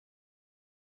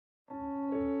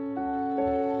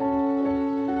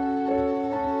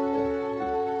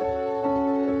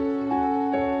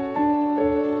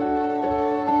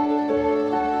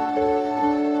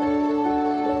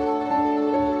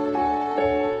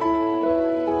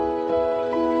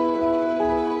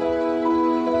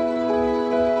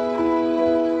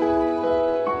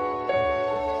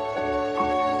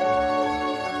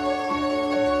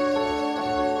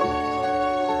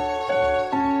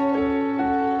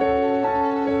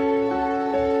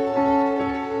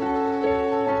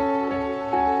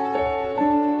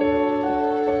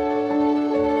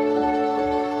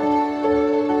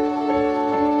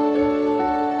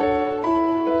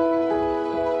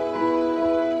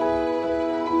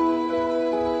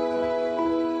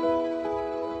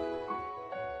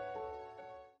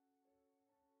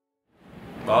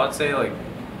But I would say like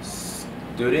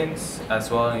students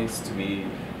as well needs to be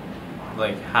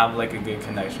like have like a good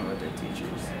connection with their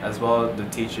teachers. As well, the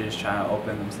teachers trying to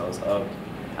open themselves up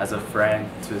as a friend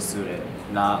to a student,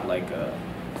 not like a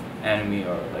enemy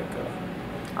or like a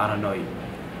I don't know you.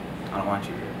 I don't want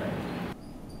you here, right?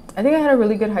 I think I had a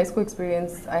really good high school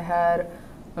experience. I had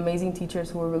amazing teachers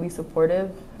who were really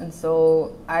supportive, and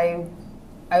so I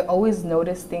always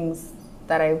noticed things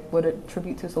that I would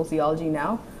attribute to sociology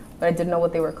now, but I didn't know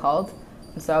what they were called.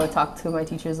 And so I would talk to my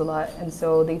teachers a lot, and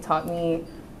so they taught me.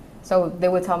 So they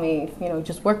would tell me, you know,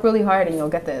 just work really hard and you'll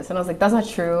get this. And I was like, that's not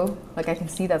true. Like, I can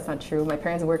see that's not true. My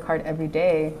parents work hard every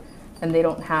day, and they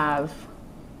don't have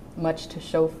much to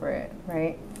show for it,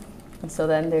 right? And so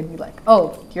then they'd be like,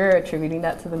 oh, you're attributing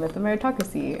that to the myth of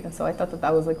meritocracy. And so I thought that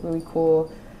that was like really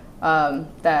cool,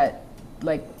 that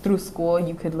like through school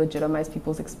you could legitimize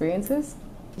people's experiences.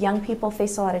 Young people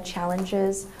face a lot of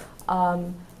challenges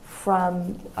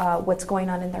from what's going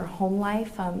on in their home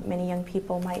life. Many young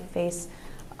people might face,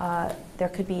 there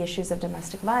could be issues of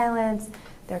domestic violence,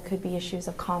 there could be issues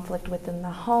of conflict within the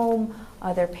home,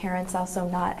 their parents also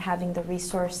not having the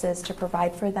resources to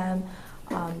provide for them,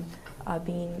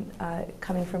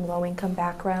 coming from low-income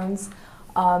backgrounds.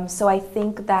 So I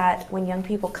think that when young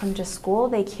people come to school,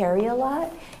 they carry a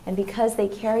lot, and because they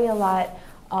carry a lot,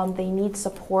 they need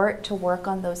support to work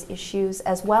on those issues,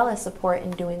 as well as support in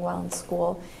doing well in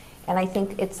school. And I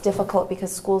think it's difficult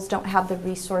because schools don't have the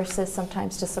resources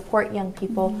sometimes to support young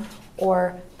people,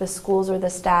 or the schools or the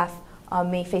staff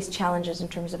may face challenges in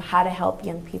terms of how to help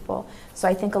young people. So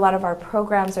I think a lot of our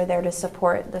programs are there to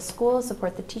support the schools,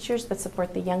 support the teachers, but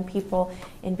support the young people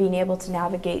in being able to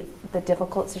navigate the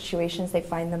difficult situations they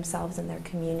find themselves in their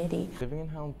community. Living in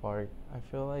Highland Park, I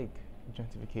feel like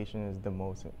gentrification is the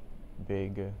most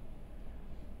big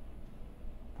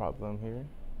problem here,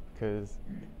 because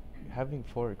having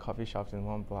 4 coffee shops in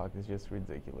one block is just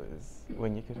ridiculous.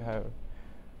 When you could have,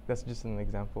 that's just an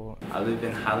example. I live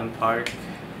in Highland Park,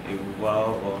 you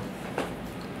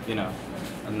know,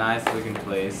 a nice looking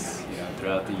place, you know,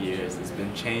 throughout the years. It's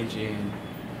been changing.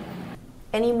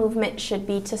 Any movement should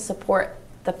be to support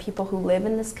the people who live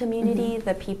in this community,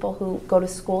 the people who go to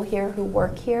school here, who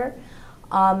work here.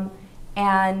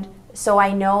 And so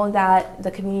I know that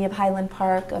the community of Highland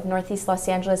Park, of Northeast Los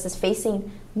Angeles, is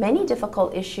facing many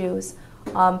difficult issues,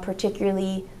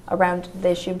 particularly around the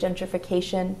issue of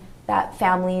gentrification, that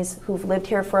families who've lived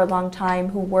here for a long time,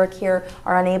 who work here,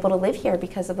 are unable to live here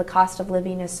because of the cost of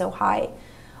living is so high,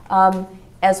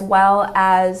 as well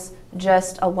as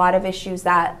just a lot of issues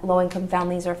that low-income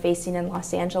families are facing in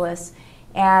Los Angeles.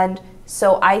 And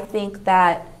so I think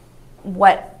that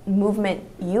what movement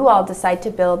you all decide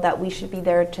to build, that we should be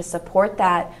there to support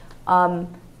that.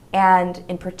 And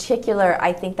in particular,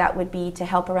 I think that would be to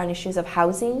help around issues of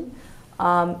housing,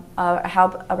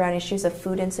 help around issues of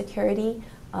food insecurity,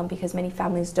 because many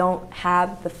families don't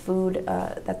have the food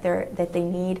that they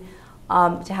need,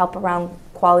 to help around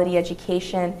quality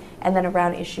education, and then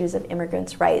around issues of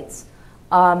immigrants' rights.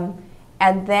 And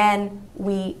then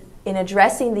in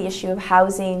addressing the issue of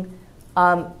housing,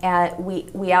 and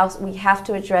we have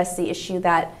to address the issue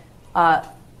that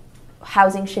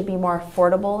housing should be more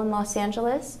affordable in Los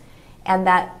Angeles, and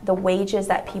that the wages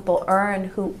that people earn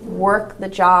who work the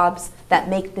jobs that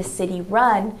make the city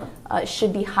run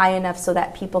should be high enough so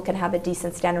that people can have a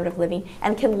decent standard of living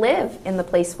and can live in the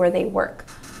place where they work.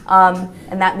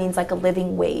 And that means like a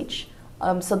living wage.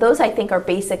 So those, I think, are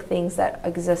basic things that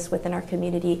exist within our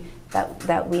community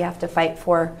that we have to fight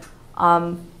for.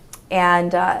 I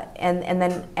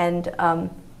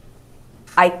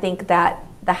think that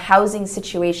the housing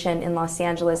situation in Los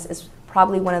Angeles is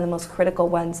probably one of the most critical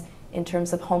ones in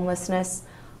terms of homelessness.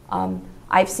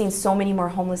 I've seen so many more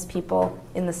homeless people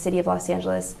in the city of Los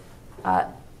Angeles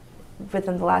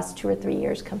within the last 2 or 3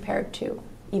 years compared to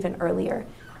even earlier.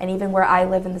 And even where I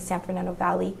live in the San Fernando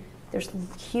Valley, there's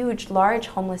huge, large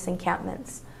homeless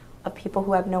encampments of people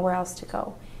who have nowhere else to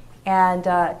go. And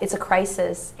it's a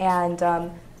crisis, and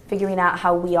figuring out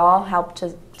how we all help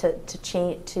to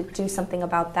do something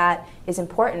about that is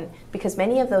important, because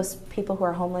many of those people who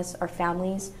are homeless are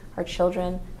families, are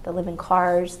children that live in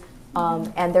cars,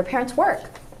 and their parents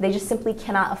work. They just simply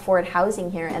cannot afford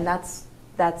housing here, and that's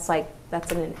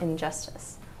an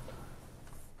injustice.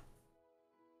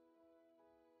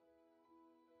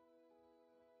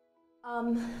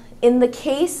 In the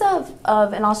case of,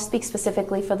 and I'll speak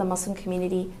specifically for the Muslim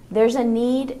community, there's a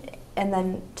need, and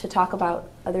then to talk about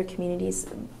other communities,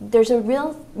 there's a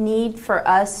real need for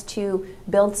us to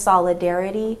build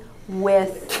solidarity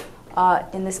with,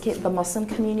 in this case, the Muslim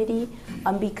community,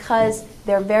 because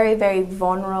they're very, very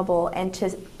vulnerable, and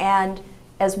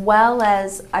as well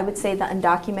as, I would say, the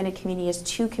undocumented community is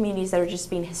two communities that are just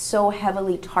being so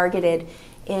heavily targeted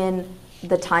in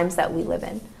the times that we live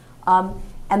in.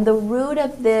 And the root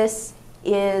of this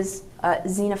is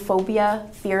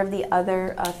xenophobia, fear of the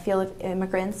other, fear of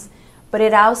immigrants, but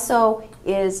it also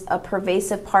is a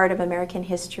pervasive part of American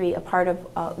history, a part of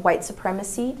white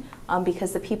supremacy,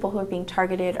 because the people who are being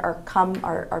targeted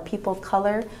are people of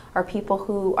color, are people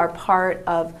who are part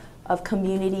of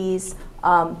communities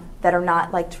that are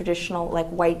not like traditional like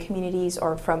white communities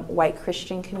or from white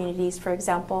Christian communities, for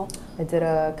example. I did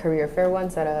a career fair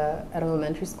once at an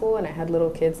elementary school, and I had little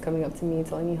kids coming up to me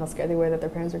telling me how scared they were that their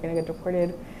parents were going to get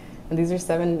deported. And these are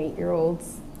 7 and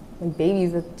 8-year-olds, like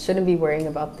babies that shouldn't be worrying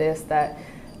about this, that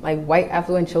like white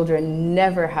affluent children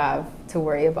never have to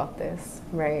worry about this,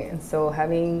 right? And so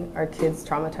having our kids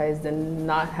traumatized and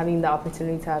not having the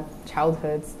opportunity to have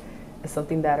childhoods is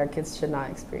something that our kids should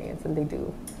not experience, and they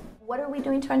do. What are we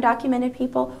doing to undocumented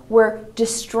people? We're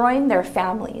destroying their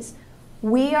families.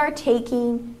 We are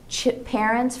taking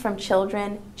parents from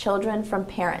children, children from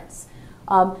parents.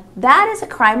 That is a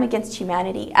crime against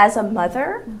humanity. As a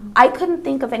mother, I couldn't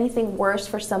think of anything worse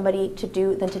for somebody to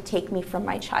do than to take me from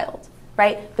my child,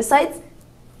 right? Besides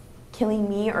killing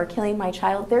me or killing my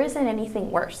child, there isn't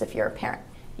anything worse if you're a parent.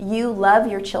 You love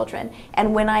your children.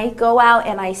 And when I go out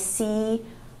and I see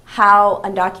how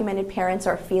undocumented parents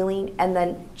are feeling, and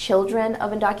then children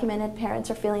of undocumented parents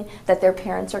are feeling that their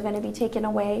parents are going to be taken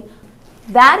away,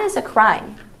 that is a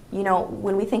crime. You know,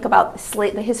 when we think about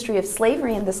the history of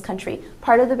slavery in this country,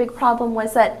 part of the big problem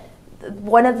was that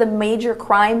one of the major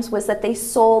crimes was that they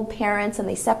sold parents and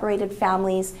they separated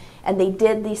families and they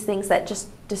did these things that just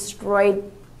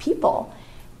destroyed people.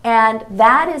 And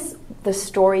that is the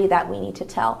story that we need to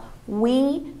tell.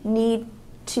 We need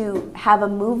to have a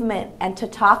movement and to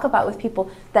talk about with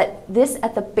people that this,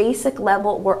 at the basic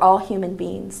level, we're all human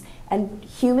beings. And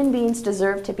human beings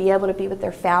deserve to be able to be with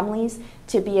their families,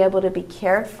 to be able to be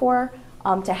cared for,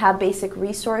 to have basic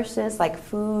resources like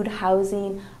food,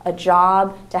 housing, a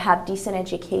job, to have decent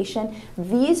education.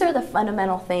 These are the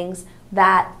fundamental things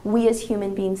that we as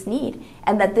human beings need,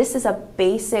 and that this is a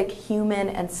basic human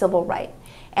and civil right.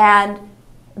 And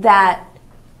that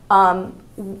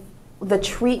the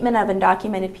treatment of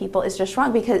undocumented people is just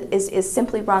wrong, because is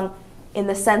simply wrong in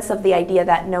the sense of the idea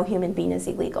that no human being is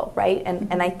illegal, right?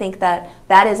 And I think that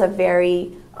that is a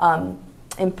very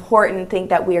important thing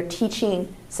that we are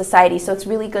teaching society. So it's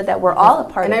really good that we're all a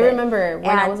part of it. And I remember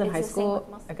when I was in high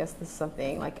school, I guess this is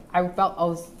something, like I felt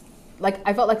like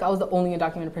I was the only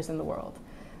undocumented person in the world,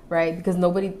 right? Because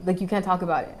nobody, like, you can't talk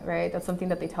about it, right? That's something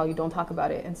that they tell you, don't talk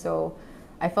about it. And so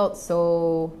I felt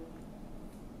so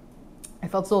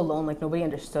alone, like nobody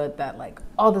understood that like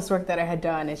all this work that I had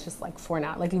done is just like for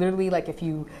now. Like literally, like if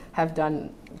you have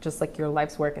done just like your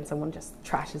life's work and someone just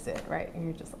trashes it, right? And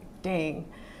you're just like, dang.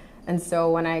 And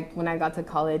so when I got to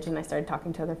college and I started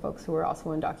talking to other folks who were also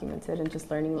undocumented and just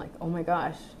learning like, oh my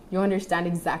gosh, you understand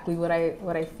exactly what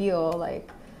I feel. Like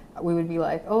we would be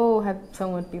like,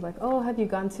 someone would be like, oh, have you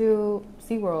gone to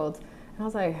SeaWorld? And I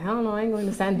was like, hell no, I ain't going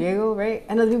to San Diego, right?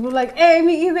 And other people were like, hey,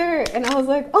 me either. And I was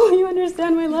like, oh, you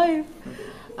understand my life.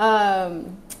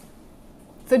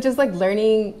 So just like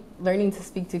learning to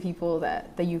speak to people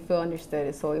that you feel understood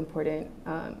is so important.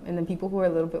 And then people who are a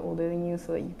little bit older than you,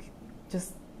 so that you can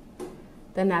just,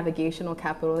 the navigational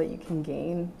capital that you can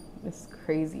gain is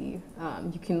crazy.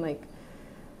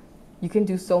 You can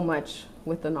do so much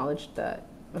with the knowledge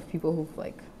of people who've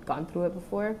like gone through it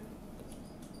before.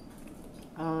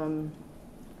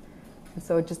 And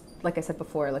so just like I said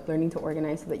before, like learning to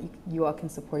organize so that you all can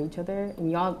support each other, and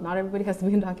not everybody has to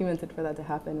be undocumented for that to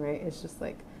happen, right? It's just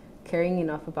like caring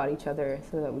enough about each other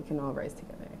so that we can all rise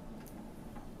together.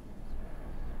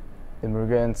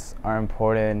 Immigrants are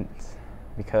important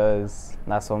because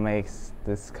that's what makes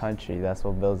this country, that's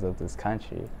what builds up this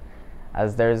country.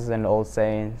 As there's an old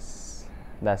saying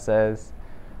that says,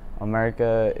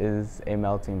 America is a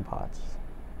melting pot.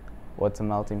 What's a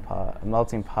melting pot? A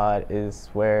melting pot is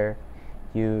where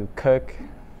you cook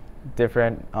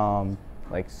different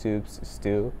like soups,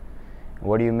 stew.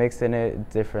 What do you mix in it?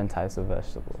 Different types of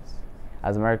vegetables.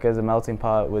 As America is a melting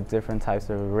pot with different types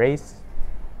of race,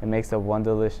 it makes up one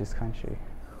delicious country.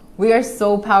 We are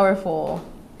so powerful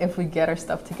if we get our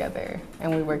stuff together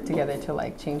and we work together to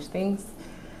like change things.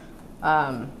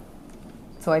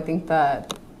 So I think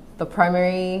that my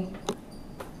primary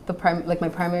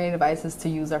advice is to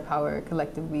use our power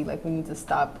collectively. Like we need to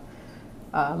stop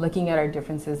looking at our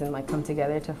differences and like come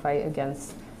together to fight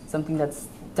against something that's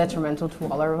detrimental to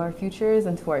all of our futures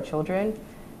and to our children.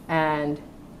 And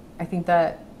I think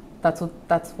that that's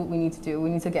what we need to do. We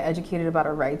need to get educated about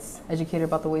our rights, educated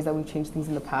about the ways that we've changed things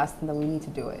in the past, and that we need to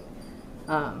do it.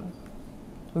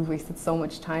 We've wasted so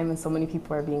much time, and so many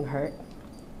people are being hurt,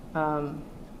 and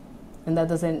it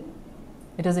doesn't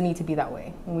need to be that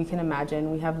way. And we can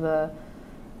imagine we have the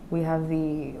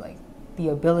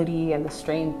ability and the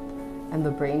strength and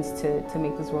the brains to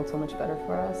make this world so much better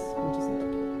for us. We just need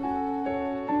to do it.